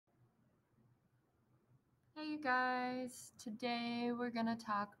Hey you guys, today we're going to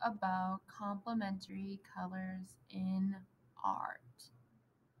talk about complementary colors in art.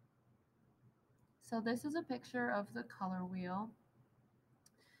 So this is a picture of the color wheel,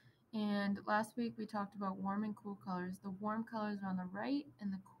 and last week we talked about warm and cool colors. The warm colors are on the right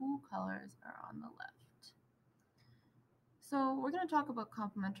and the cool colors are on the left. So we're going to talk about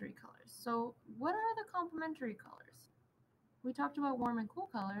complementary colors. So what are the complementary colors? We talked about warm and cool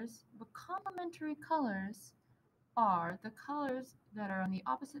colors, but complementary colors are the colors that are on the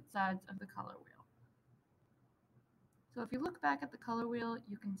opposite sides of the color wheel. So if you look back at the color wheel,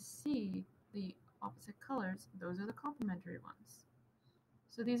 you can see the opposite colors. Those are the complementary ones.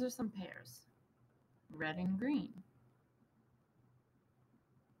 So these are some pairs: red and green,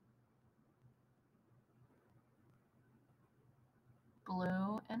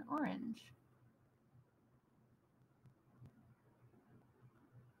 blue and orange,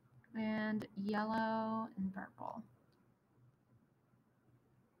 and yellow and purple.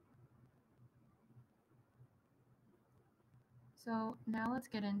 So now let's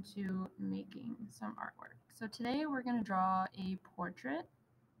get into making some artwork. So today we're going to draw a portrait.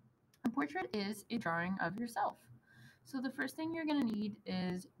 A portrait is a drawing of yourself. So the first thing you're going to need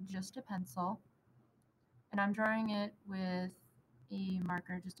is just a pencil. And I'm drawing it with a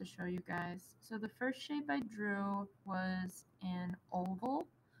marker just to show you guys. So the first shape I drew was an oval,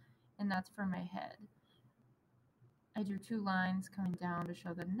 and that's for my head. I drew two lines coming down to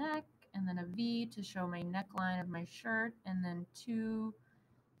show the neck, and then a V to show my neckline of my shirt, and then two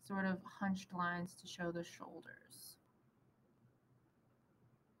sort of hunched lines to show the shoulders.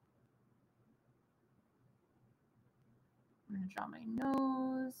 I'm going to draw my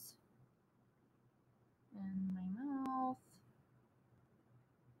nose and my mouth.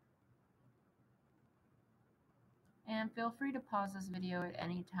 And feel free to pause this video at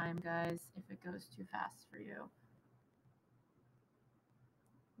any time, guys, if it goes too fast for you.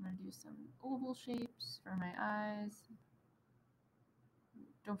 I'm going to do some oval shapes for my eyes.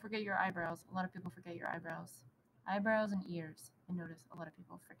 Don't forget your eyebrows. A lot of people forget your eyebrows. Eyebrows and ears. I notice a lot of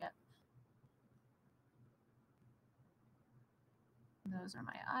people forget. Those are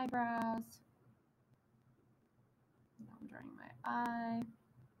my eyebrows. Now I'm drawing my eye.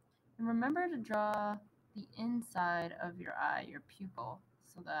 And remember to draw the inside of your eye, your pupil,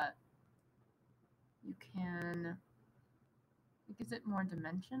 so that you can, it gives it more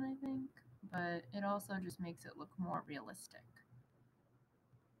dimension, I think, but it also just makes it look more realistic.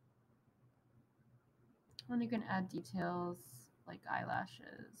 And you can add details like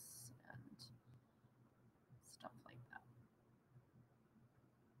eyelashes and stuff like that.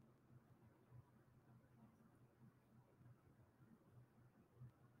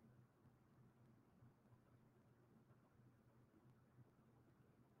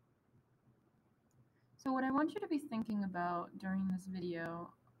 So what I want you to be thinking about during this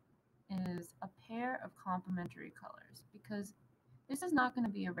video is a pair of complementary colors, because this is not going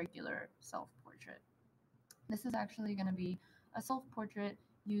to be a regular self-portrait. This is actually going to be a self-portrait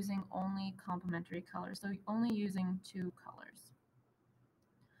using only complementary colors, so only using two colors.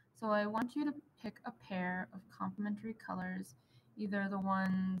 So I want you to pick a pair of complementary colors, either the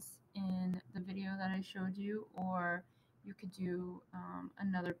ones in the video that I showed you, or you could do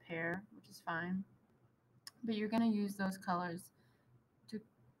another pair, which is fine. But you're going to use those colors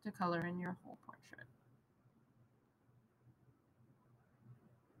to color in your whole portrait.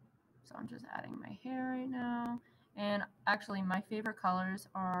 So I'm just adding my hair right now. And actually my favorite colors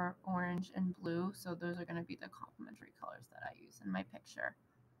are orange and blue, so those are going to be the complementary colors that I use in my picture.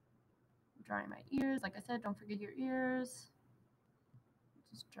 I'm drawing my ears. Like I said, don't forget your ears.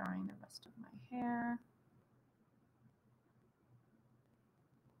 Just drawing the rest of my hair.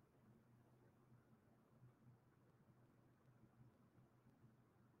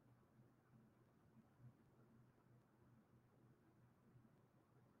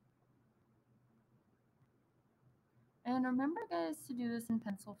 And remember, guys, to do this in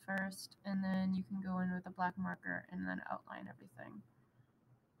pencil first, and then you can go in with a black marker and then outline everything.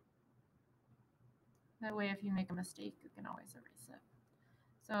 That way, if you make a mistake, you can always erase it.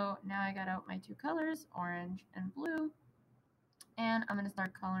 So now I got out my two colors, orange and blue, and I'm going to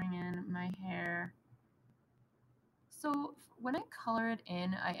start coloring in my hair. So when I color it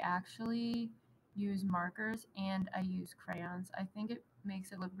in, I actually use markers and I use crayons. I think it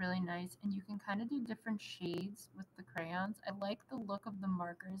makes it look really nice, and you can kind of do different shades with the crayons. I like the look of the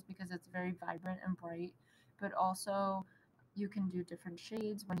markers because it's very vibrant and bright, but also you can do different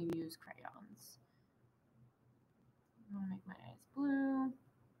shades when you use crayons. I'm going to make my eyes blue.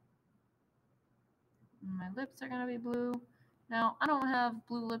 My lips are going to be blue. Now, I don't have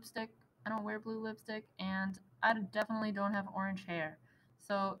blue lipstick, I don't wear blue lipstick, and I definitely don't have orange hair.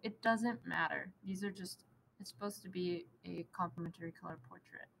 So it doesn't matter. These are just, it's supposed to be a complementary color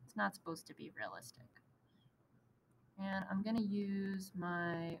portrait. It's not supposed to be realistic. And I'm going to use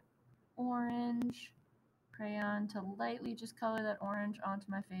my orange crayon to lightly just color that orange onto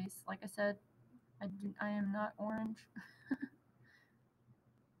my face. Like I said, I am not orange,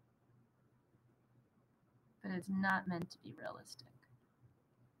 but it's not meant to be realistic.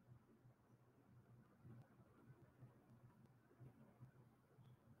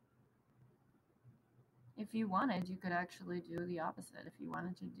 If you wanted, you could actually do the opposite. If you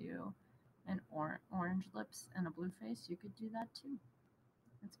wanted to do an orange lips and a blue face, you could do that too.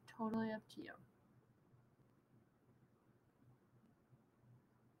 It's totally up to you.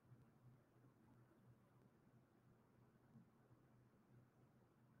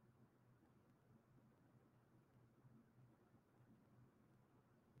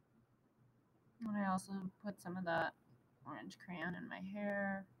 And I also put some of that orange crayon in my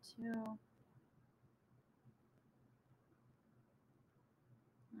hair too.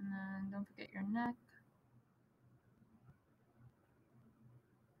 And then don't forget your neck.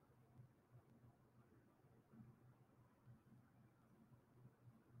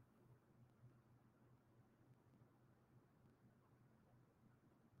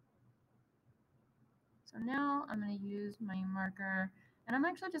 So now I'm going to use my marker, and I'm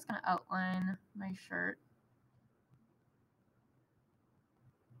actually just going to outline my shirt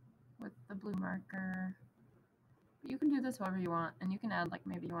with the blue marker. But you can do this however you want, and you can add, like,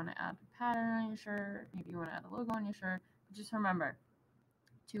 maybe you want to add a pattern on your shirt, maybe you want to add a logo on your shirt, but just remember,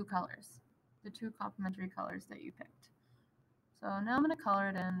 2 colors, the 2 complementary colors that you picked. So now I'm going to color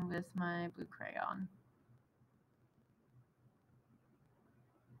it in with my blue crayon.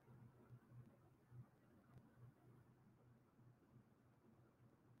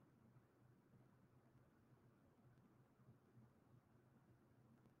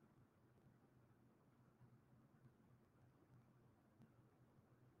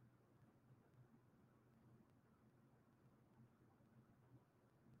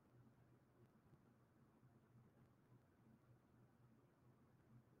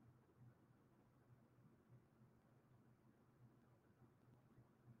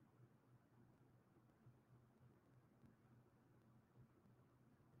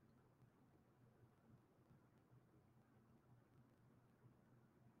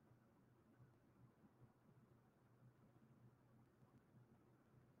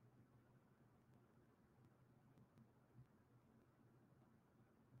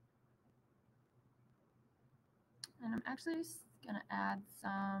 And I'm actually going to add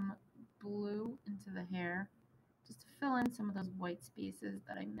some blue into the hair just to fill in some of those white spaces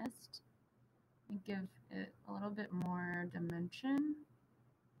that I missed and give it a little bit more dimension.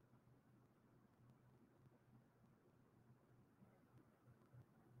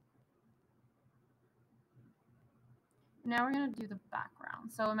 Now we're going to do the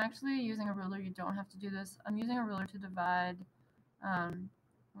background. So I'm actually using a ruler. You don't have to do this. I'm using a ruler to divide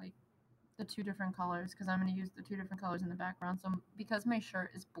like the 2 different colors because I'm going to use the 2 different colors in the background. So because my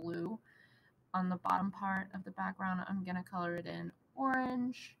shirt is blue, on the bottom part of the background, I'm going to color it in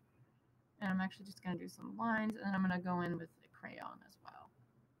orange. And I'm actually just going to do some lines, and then I'm going to go in with a crayon as well.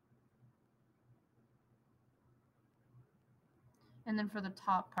 And then for the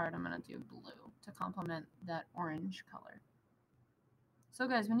top part, I'm going to do blue to complement that orange color. So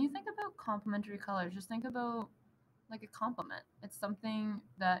guys, when you think about complementary colors, just think about like a compliment. It's something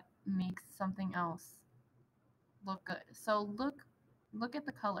that makes something else look good. So look at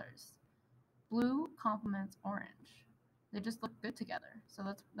the colors. Blue complements orange. They just look good together. So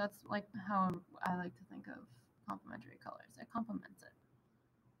that's like how I like to think of complementary colors. It complements it.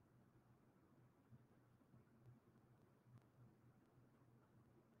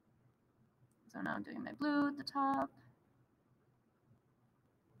 So now I'm doing my blue at the top.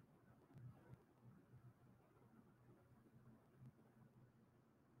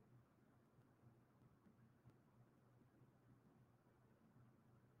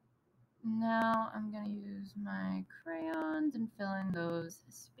 Now I'm going to use my crayons and fill in those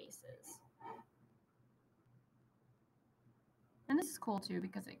spaces. And this is cool too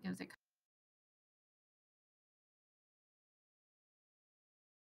because it gives it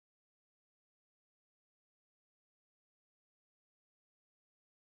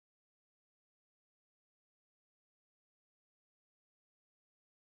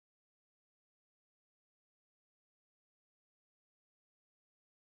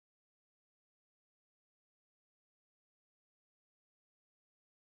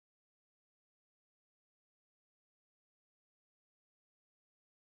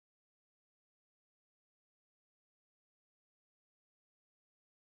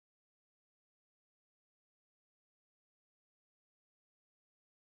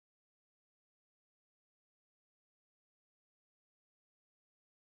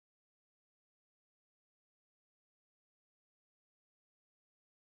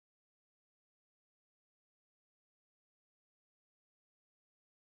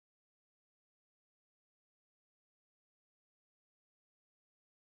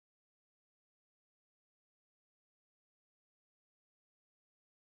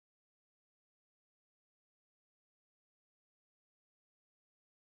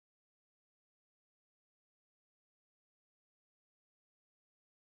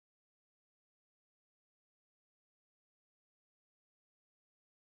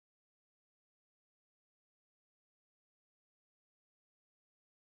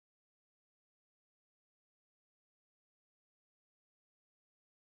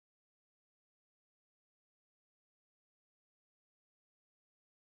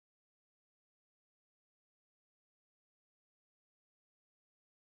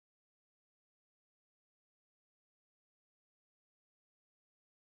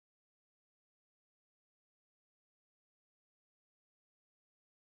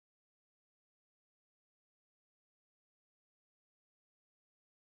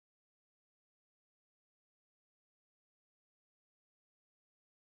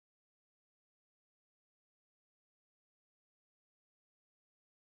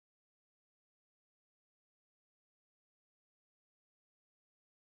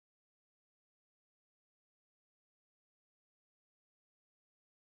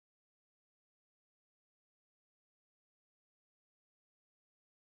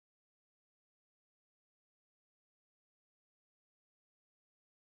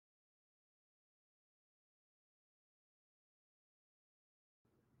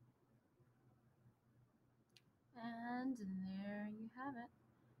And there you have it,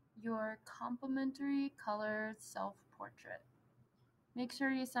 your complementary color self-portrait. Make sure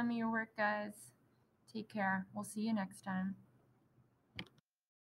you send me your work, guys. Take care. We'll see you next time.